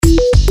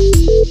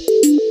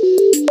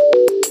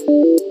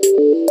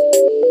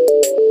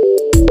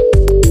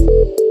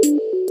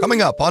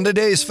Coming up on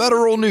today's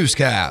Federal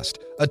Newscast,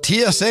 a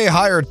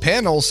TSA-hired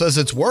panel says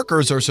its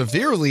workers are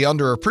severely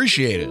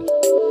underappreciated.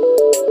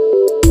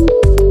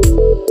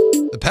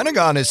 The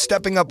Pentagon is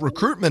stepping up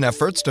recruitment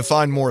efforts to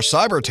find more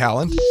cyber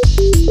talent.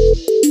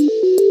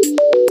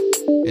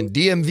 And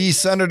DMV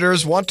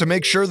senators want to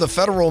make sure the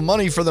federal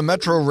money for the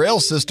Metro rail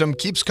system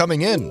keeps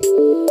coming in.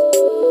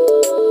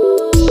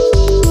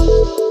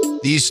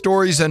 These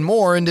stories and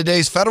more in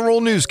today's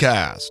Federal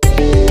Newscast.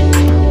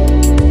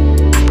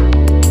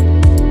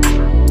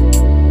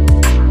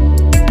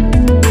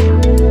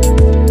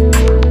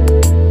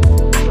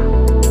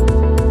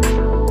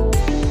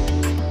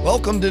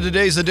 Welcome to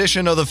today's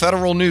edition of the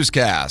Federal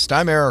Newscast.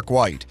 I'm Eric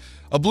White.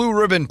 A blue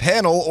ribbon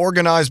panel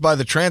organized by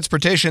the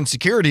Transportation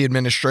Security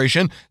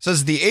Administration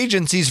says the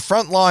agency's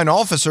frontline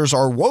officers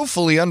are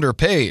woefully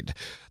underpaid.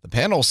 The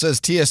panel says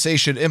TSA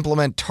should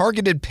implement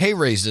targeted pay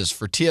raises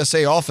for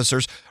TSA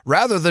officers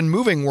rather than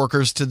moving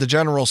workers to the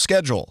general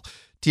schedule.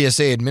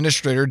 TSA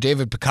Administrator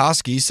David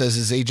Pekoski says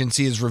his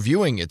agency is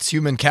reviewing its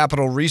human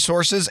capital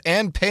resources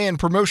and pay and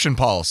promotion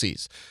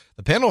policies.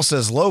 The panel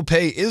says low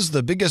pay is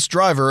the biggest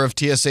driver of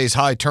TSA's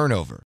high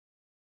turnover.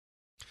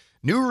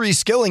 New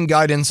reskilling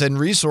guidance and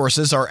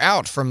resources are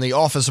out from the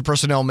Office of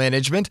Personnel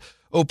Management.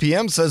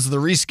 OPM says the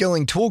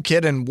Reskilling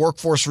Toolkit and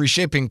Workforce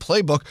Reshaping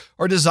Playbook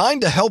are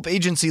designed to help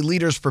agency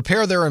leaders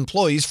prepare their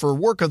employees for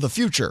work of the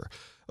future.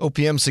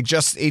 OPM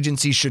suggests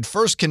agencies should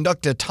first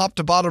conduct a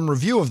top-to-bottom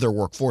review of their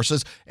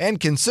workforces and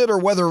consider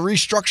whether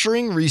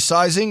restructuring,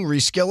 resizing,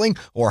 reskilling,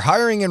 or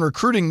hiring and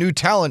recruiting new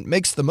talent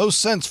makes the most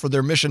sense for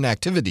their mission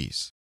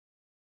activities.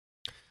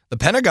 The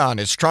Pentagon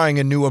is trying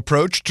a new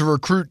approach to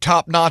recruit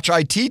top-notch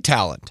IT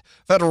talent.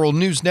 Federal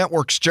News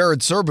Network's Jared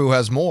Serbu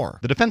has more.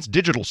 The Defense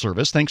Digital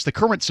Service thinks the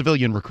current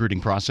civilian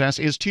recruiting process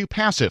is too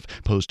passive,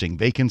 posting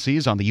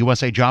vacancies on the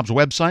USA Jobs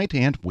website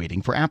and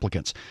waiting for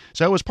applicants.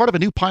 So as part of a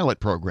new pilot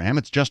program,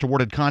 it's just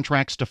awarded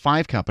contracts to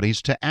 5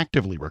 companies to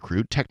actively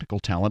recruit technical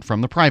talent from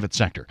the private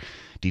sector.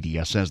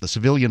 DDS says the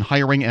civilian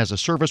hiring as a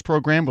service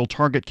program will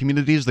target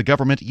communities the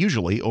government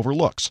usually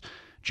overlooks.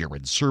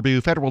 Jared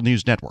Serbu, Federal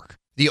News Network.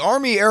 The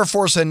Army, Air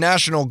Force, and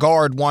National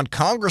Guard want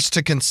Congress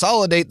to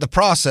consolidate the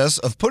process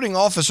of putting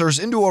officers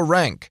into a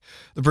rank.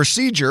 The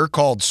procedure,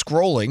 called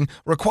scrolling,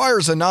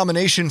 requires a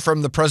nomination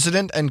from the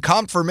President and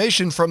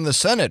confirmation from the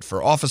Senate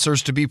for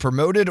officers to be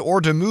promoted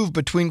or to move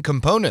between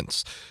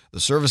components.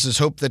 The services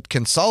hope that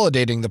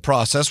consolidating the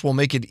process will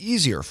make it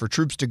easier for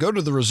troops to go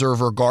to the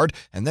Reserve or Guard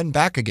and then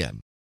back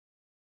again.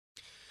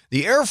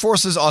 The Air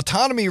Force's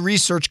Autonomy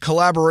Research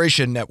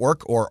Collaboration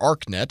Network, or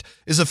ARCNet,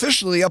 is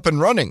officially up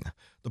and running.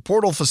 The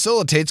portal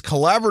facilitates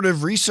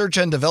collaborative research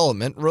and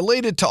development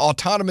related to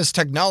autonomous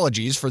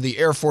technologies for the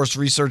Air Force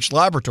Research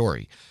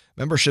Laboratory.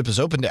 Membership is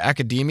open to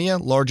academia,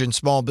 large and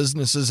small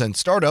businesses, and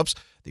startups.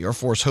 The Air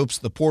Force hopes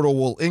the portal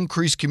will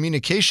increase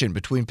communication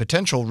between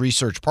potential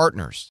research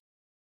partners.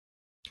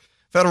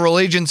 Federal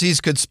agencies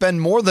could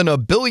spend more than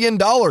 $1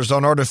 billion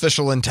on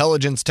artificial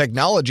intelligence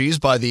technologies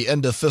by the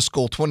end of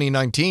fiscal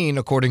 2019,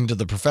 according to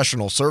the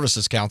Professional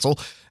Services Council.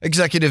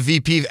 Executive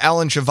VP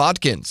Alan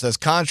Shavotkin says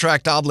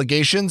contract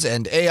obligations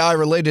and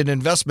AI-related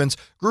investments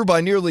grew by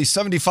nearly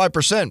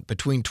 75%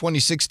 between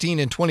 2016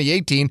 and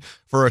 2018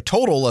 for a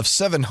total of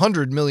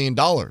 $700 million.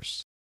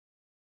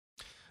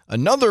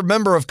 Another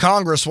member of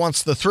Congress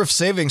wants the Thrift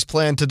Savings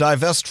Plan to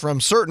divest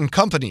from certain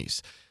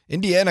companies.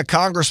 Indiana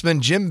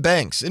Congressman Jim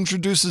Banks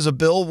introduces a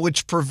bill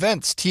which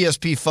prevents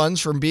TSP funds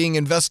from being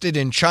invested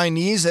in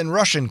Chinese and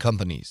Russian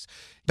companies.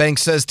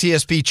 Banks says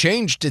TSP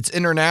changed its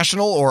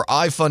international or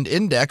iFund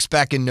index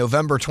back in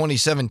November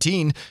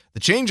 2017. The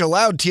change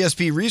allowed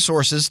TSP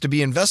resources to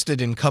be invested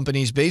in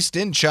companies based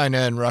in China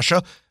and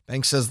Russia.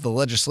 Banks says the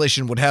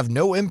legislation would have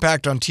no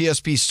impact on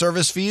TSP's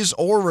service fees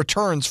or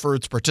returns for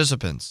its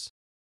participants.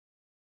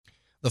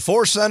 The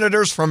 4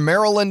 senators from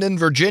Maryland and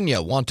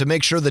Virginia want to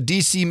make sure the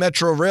D.C.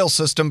 Metro rail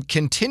system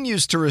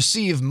continues to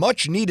receive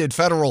much-needed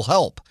federal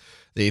help.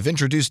 They've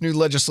introduced new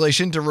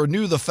legislation to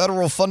renew the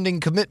federal funding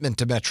commitment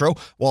to Metro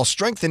while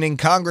strengthening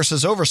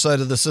Congress's oversight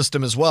of the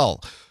system as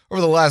well. Over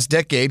the last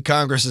decade,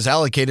 Congress has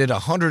allocated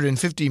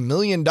 $150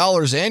 million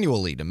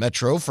annually to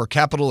Metro for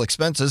capital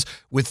expenses,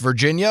 with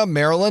Virginia,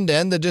 Maryland,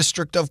 and the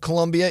District of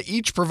Columbia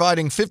each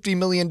providing $50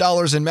 million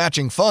in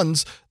matching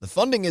funds. The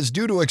funding is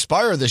due to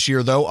expire this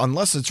year, though,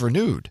 unless it's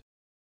renewed.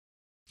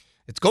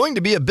 It's going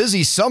to be a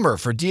busy summer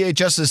for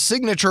DHS's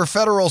signature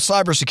federal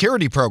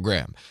cybersecurity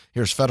program.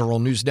 Here's Federal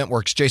News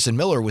Network's Jason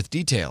Miller with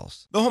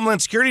details. The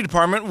Homeland Security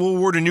Department will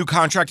award a new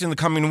contract in the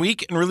coming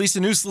week and release a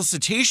new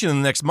solicitation in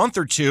the next month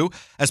or two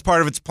as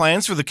part of its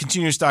plans for the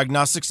Continuous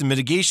Diagnostics and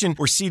Mitigation,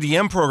 or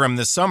CDM, program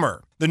this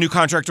summer. The new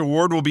contract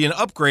award will be an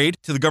upgrade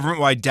to the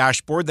government-wide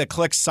dashboard that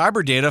collects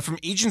cyber data from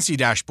agency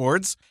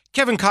dashboards.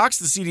 Kevin Cox,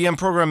 the CDM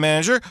program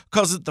manager,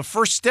 calls it the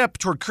first step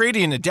toward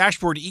creating a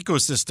dashboard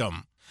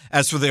ecosystem.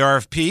 As for the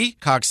RFP,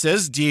 Cox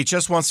says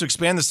DHS wants to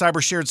expand the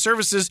cyber shared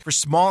services for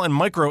small and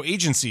micro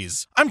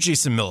agencies. I'm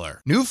Jason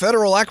Miller. New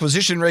federal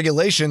acquisition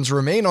regulations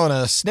remain on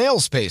a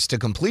snail's pace to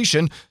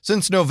completion.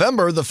 Since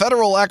November, the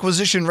Federal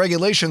Acquisition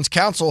Regulations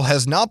Council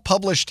has not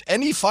published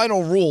any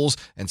final rules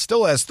and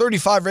still has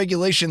 35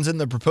 regulations in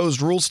the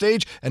proposed rule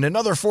stage and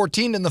another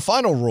 14 in the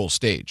final rule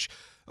stage.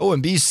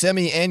 OMB's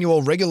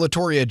semi-annual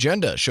regulatory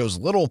agenda shows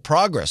little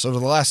progress over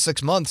the last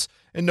 6 months.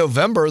 In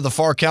November, the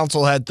FAR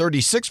Council had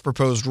 36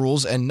 proposed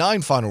rules and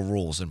 9 final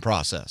rules in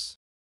process.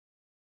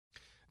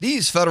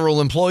 These federal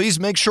employees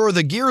make sure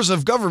the gears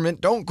of government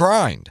don't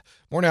grind.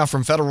 More now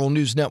from Federal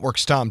News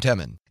Network's Tom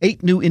Temin.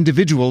 8 new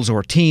individuals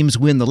or teams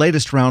win the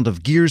latest round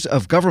of Gears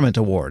of Government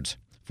Awards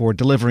for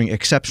delivering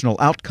exceptional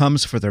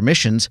outcomes for their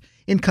missions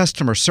in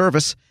customer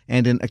service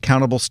and in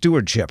accountable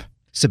stewardship.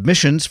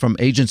 Submissions from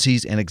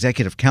agencies and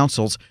executive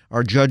councils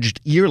are judged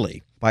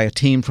yearly by a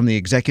team from the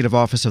Executive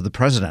Office of the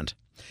President.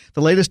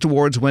 The latest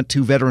awards went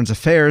to Veterans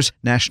Affairs,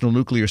 National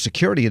Nuclear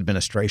Security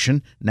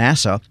Administration,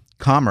 NASA,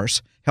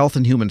 Commerce, Health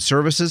and Human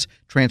Services,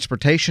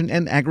 Transportation,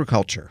 and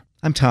Agriculture.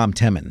 I'm Tom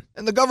Temin.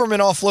 And the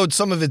government offloads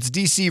some of its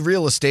D.C.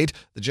 real estate.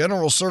 The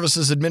General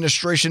Services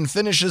Administration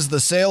finishes the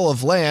sale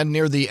of land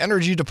near the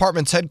Energy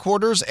Department's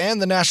headquarters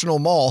and the National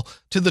Mall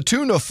to the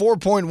tune of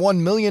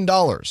 $4.1 million.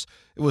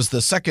 It was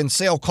the second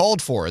sale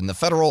called for in the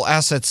Federal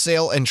Assets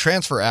Sale and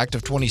Transfer Act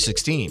of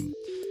 2016.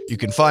 You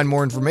can find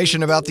more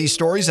information about these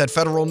stories at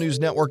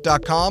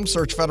federalnewsnetwork.com.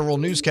 Search Federal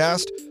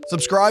Newscast.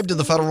 Subscribe to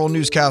the Federal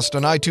Newscast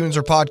on iTunes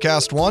or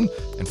Podcast One,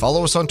 and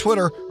follow us on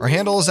Twitter. Our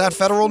handle is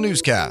 @Federal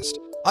Newscast.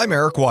 I'm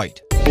Eric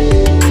White.